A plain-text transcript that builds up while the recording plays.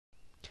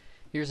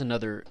Here's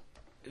another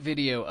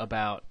video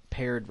about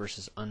paired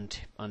versus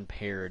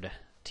unpaired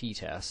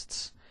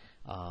t-tests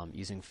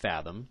using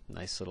Fathom.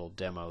 Nice little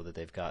demo that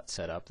they've got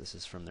set up. This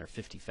is from their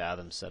 50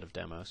 Fathom set of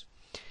demos.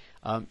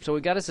 So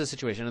we got us a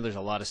situation. I know there's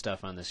a lot of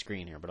stuff on the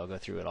screen here, but I'll go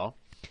through it all.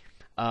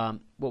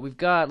 What we've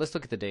got, let's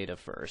look at the data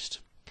first.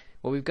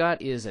 What we've got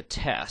is a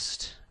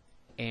test,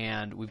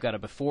 and we've got a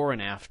before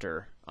and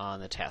after on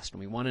the test,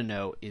 and we want to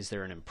know, is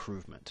there an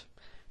improvement?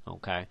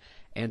 Okay,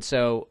 and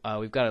so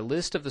we've got a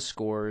list of the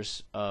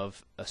scores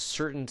of a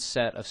certain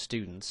set of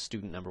students,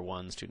 student number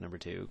 1, student number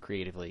 2,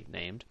 creatively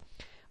named,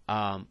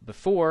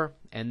 before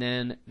and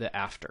then the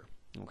after.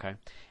 Okay,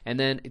 and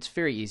then it's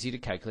very easy to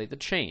calculate the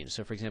change.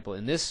 So for example,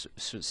 in this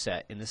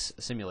set, in this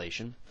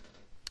simulation,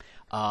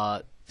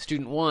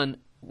 student 1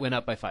 went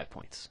up by 5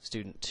 points.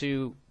 Student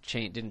 2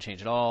 didn't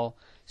change at all.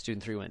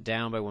 Student 3 went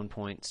down by 1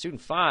 point.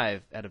 Student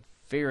 5 at a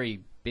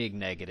very big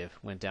negative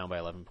went down by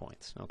 11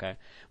 points. Okay,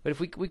 but if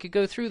we could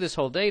go through this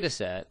whole data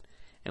set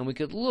and we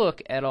could look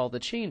at all the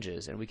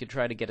changes and we could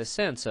try to get a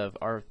sense of,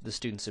 are the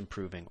students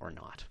improving or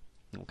not?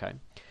 Okay,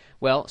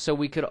 well, so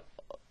we could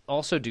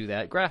also do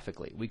that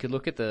graphically. We could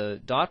look at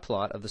the dot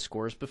plot of the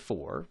scores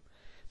before.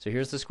 So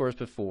here's the scores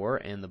before,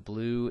 and the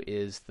blue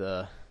is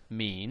the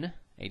mean,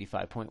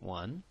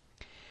 85.1.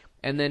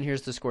 And then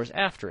here's the scores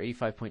after,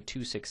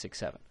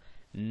 85.2667.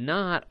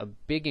 Not a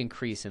big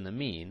increase in the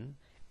mean,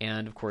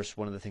 and of course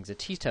one of the things a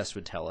t-test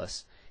would tell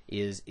us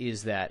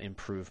is that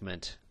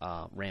improvement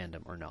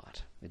random or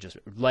not? It's just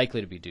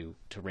likely to be due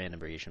to random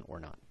variation or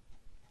not.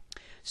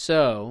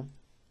 So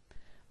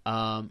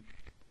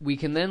we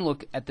can then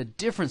look at the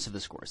difference of the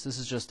scores. This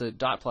is just a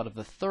dot plot of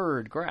the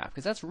third graph,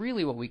 because that's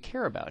really what we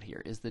care about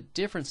here, is the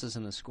differences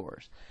in the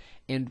scores.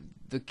 And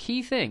the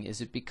key thing is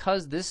that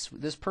because this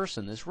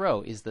person, this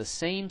row, is the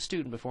same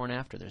student before and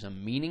after, there's a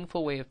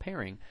meaningful way of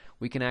pairing,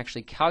 we can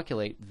actually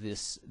calculate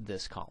this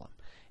column.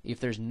 If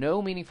there's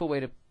no meaningful way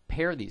to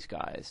pair these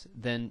guys,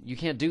 then you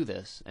can't do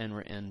this, and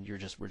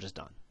we're just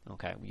done.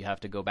 Okay, you have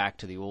to go back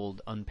to the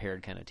old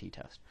unpaired kind of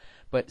t-test.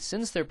 But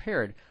since they're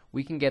paired,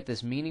 we can get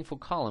this meaningful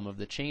column of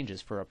the changes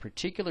for a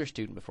particular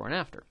student before and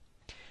after.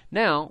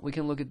 Now we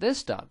can look at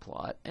this dot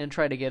plot and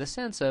try to get a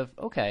sense of,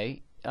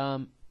 okay,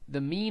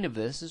 the mean of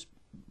this is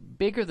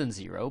bigger than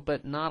 0,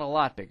 but not a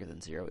lot bigger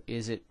than 0.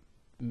 Is it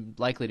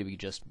likely to be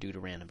just due to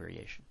random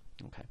variation?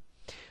 Okay,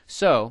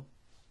 so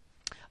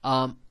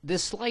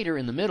this slider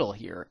in the middle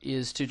here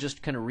is to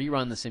just kind of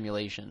rerun the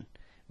simulation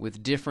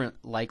with different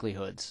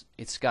likelihoods.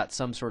 It's got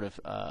some sort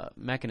of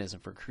mechanism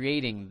for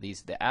creating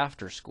the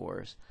after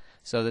scores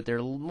so that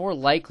they're more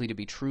likely to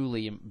be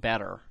truly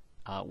better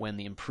when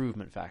the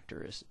improvement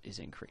factor is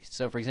increased.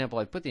 So for example,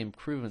 I put the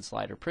improvement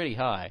slider pretty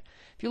high.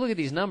 If you look at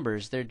these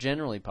numbers, they're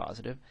generally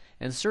positive,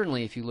 and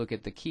certainly if you look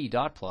at the key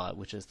dot plot,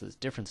 which is the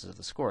differences of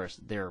the scores,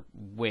 they're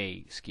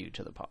way skewed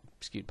to the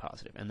skewed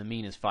positive, and the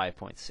mean is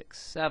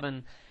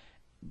 5.67.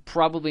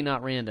 Probably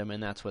not random,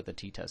 and that's what the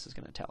t-test is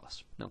going to tell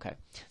us. Okay,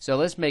 so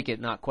let's make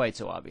it not quite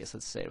so obvious.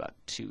 Let's say about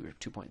 2 or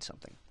 2 point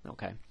something.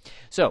 Okay,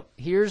 so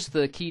here's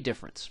the key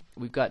difference.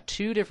 We've got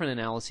 2 different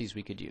analyses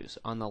we could use.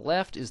 On the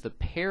left is the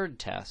paired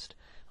test.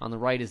 On the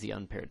right is the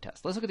unpaired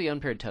test. Let's look at the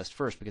unpaired test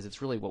first, because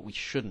it's really what we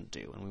shouldn't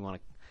do, and we want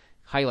to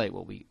highlight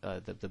what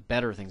the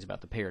better things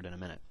about the paired in a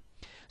minute.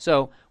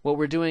 So what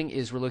we're doing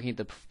is we're looking at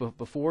the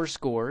before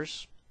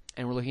scores,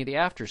 and we're looking at the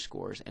after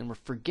scores, and we're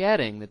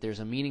forgetting that there's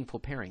a meaningful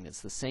pairing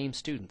that's the same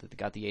student that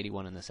got the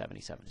 81 and the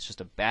 77. It's just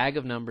a bag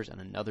of numbers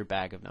and another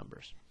bag of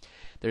numbers.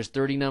 There's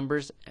 30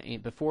 numbers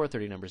before,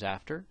 30 numbers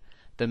after.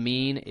 The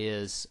mean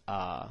is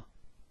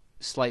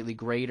slightly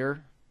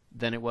greater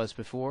than it was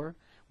before.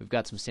 We've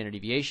got some standard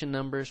deviation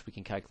numbers. We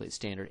can calculate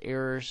standard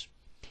errors.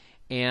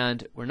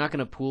 And we're not going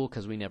to pool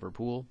because we never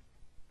pool.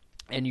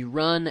 And you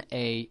run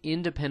a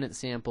independent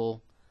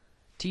sample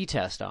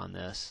t-test on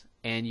this,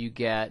 and you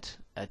get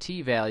a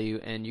t-value,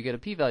 and you get a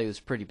p-value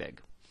that's pretty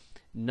big.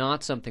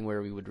 Not something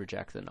where we would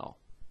reject the null.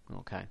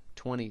 Okay,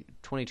 22%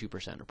 or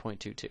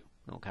 0.22.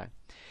 Okay.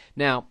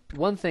 Now,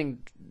 one thing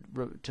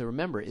to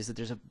remember is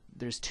that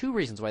there's 2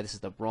 reasons why this is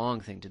the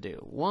wrong thing to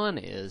do. One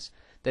is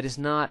that it's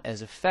not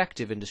as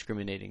effective in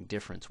discriminating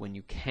difference when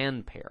you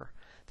can pair.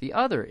 The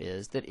other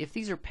is that if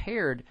these are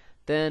paired,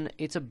 then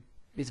it's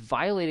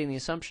violating the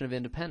assumption of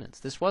independence.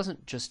 This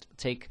wasn't just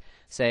take,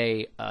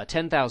 say,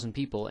 10,000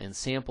 people and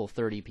sample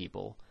 30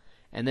 people,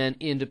 and then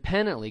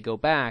independently go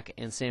back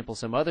and sample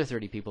some other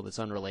 30 people that's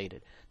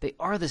unrelated. They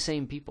are the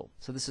same people.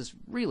 So this is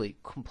really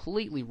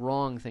completely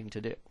wrong thing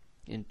to do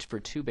for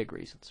 2 big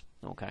reasons.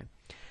 Okay,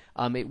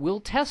 it will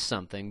test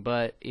something,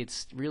 but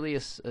it's really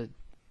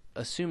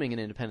assuming an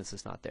independence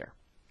that's not there.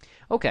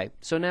 Okay,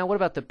 so now what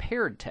about the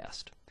paired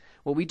test?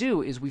 What we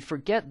do is we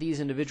forget these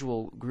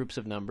individual groups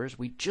of numbers.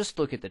 We just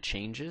look at the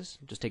changes,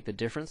 just take the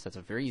difference. That's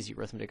a very easy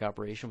arithmetic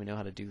operation. We know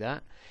how to do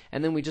that.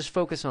 And then we just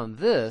focus on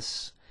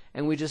this,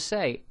 and we just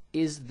say,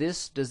 does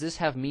this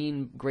have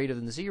mean greater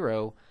than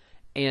 0?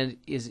 And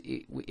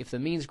if the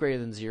mean's greater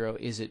than 0,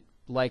 is it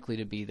likely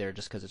to be there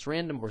just because it's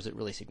random, or is it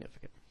really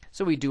significant?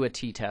 So we do a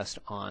t-test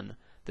on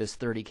this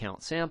 30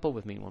 count sample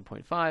with mean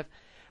 1.5.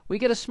 We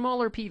get a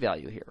smaller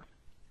p-value here.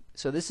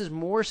 So this is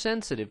more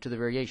sensitive to the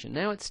variation.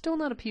 Now, it's still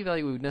not a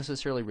p-value we would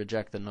necessarily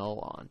reject the null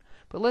on,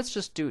 but let's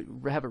just have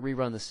it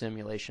rerun the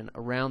simulation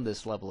around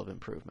this level of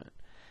improvement.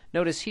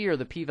 Notice here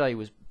the p-value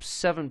was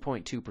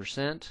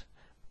 7.2%.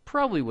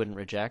 Probably wouldn't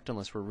reject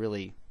unless we're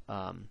really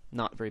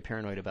not very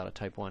paranoid about a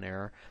type 1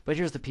 error. But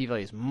here's the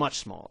p-value is much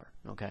smaller.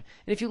 Okay, and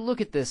if you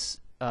look at this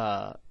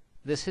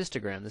this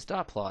histogram, this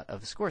dot plot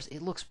of the scores,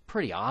 it looks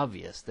pretty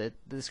obvious that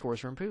the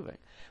scores are improving.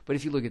 But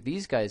if you look at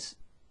these guys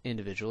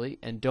individually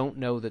and don't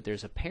know that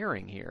there's a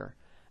pairing here,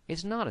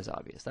 it's not as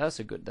obvious. That's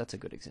a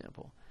good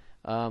example.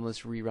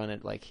 Let's rerun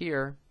it like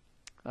here.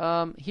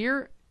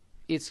 Here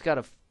it's got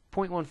a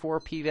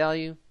 0.14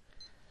 p-value,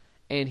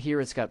 and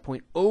here it's got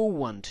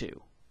 0.012,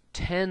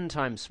 10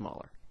 times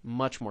smaller,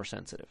 much more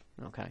sensitive.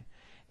 Okay,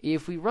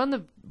 if we run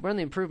the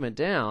improvement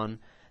down,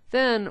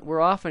 then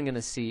we're often going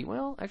to see,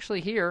 well, actually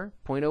here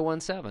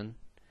 0.017.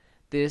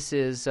 This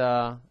is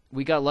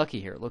we got lucky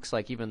here. It looks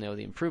like even though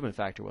the improvement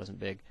factor wasn't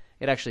big,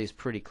 it actually is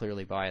pretty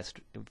clearly biased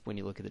when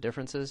you look at the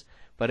differences.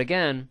 But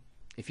again,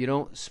 if you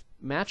don't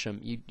match them,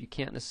 you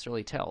can't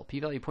necessarily tell.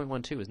 P-value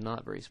 0.12 is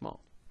not very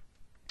small.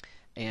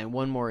 And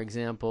one more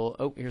example.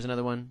 Oh, here's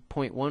another one.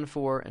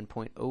 0.14 and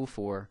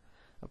 0.04,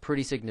 a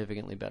pretty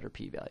significantly better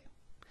p-value.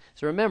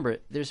 So remember,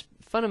 there's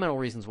fundamental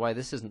reasons why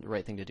this isn't the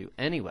right thing to do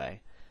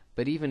anyway.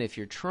 But even if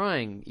you're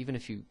trying, even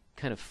if you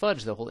kind of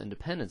fudge the whole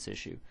independence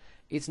issue,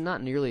 it's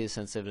not nearly as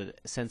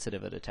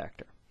sensitive a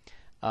detector.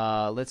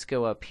 Let's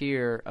go up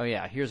here. Oh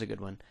yeah, here's a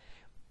good one.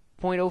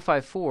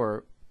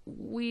 0.054,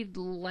 we'd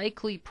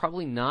likely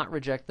probably not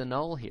reject the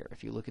null here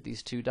if you look at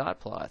these two dot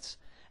plots.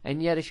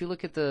 And yet if you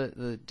look at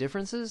the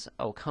differences,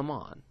 oh come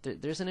on,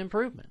 there's an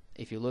improvement.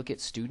 If you look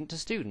at student to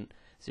student,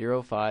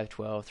 0, 5,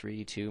 12,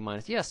 3, 2,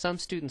 minus, yes, some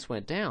students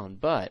went down,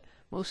 but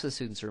most of the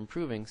students are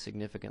improving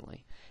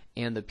significantly.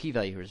 And the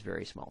p-value here is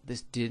very small.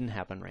 This didn't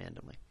happen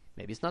randomly.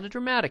 Maybe it's not a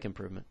dramatic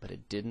improvement, but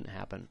it didn't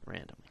happen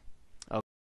randomly.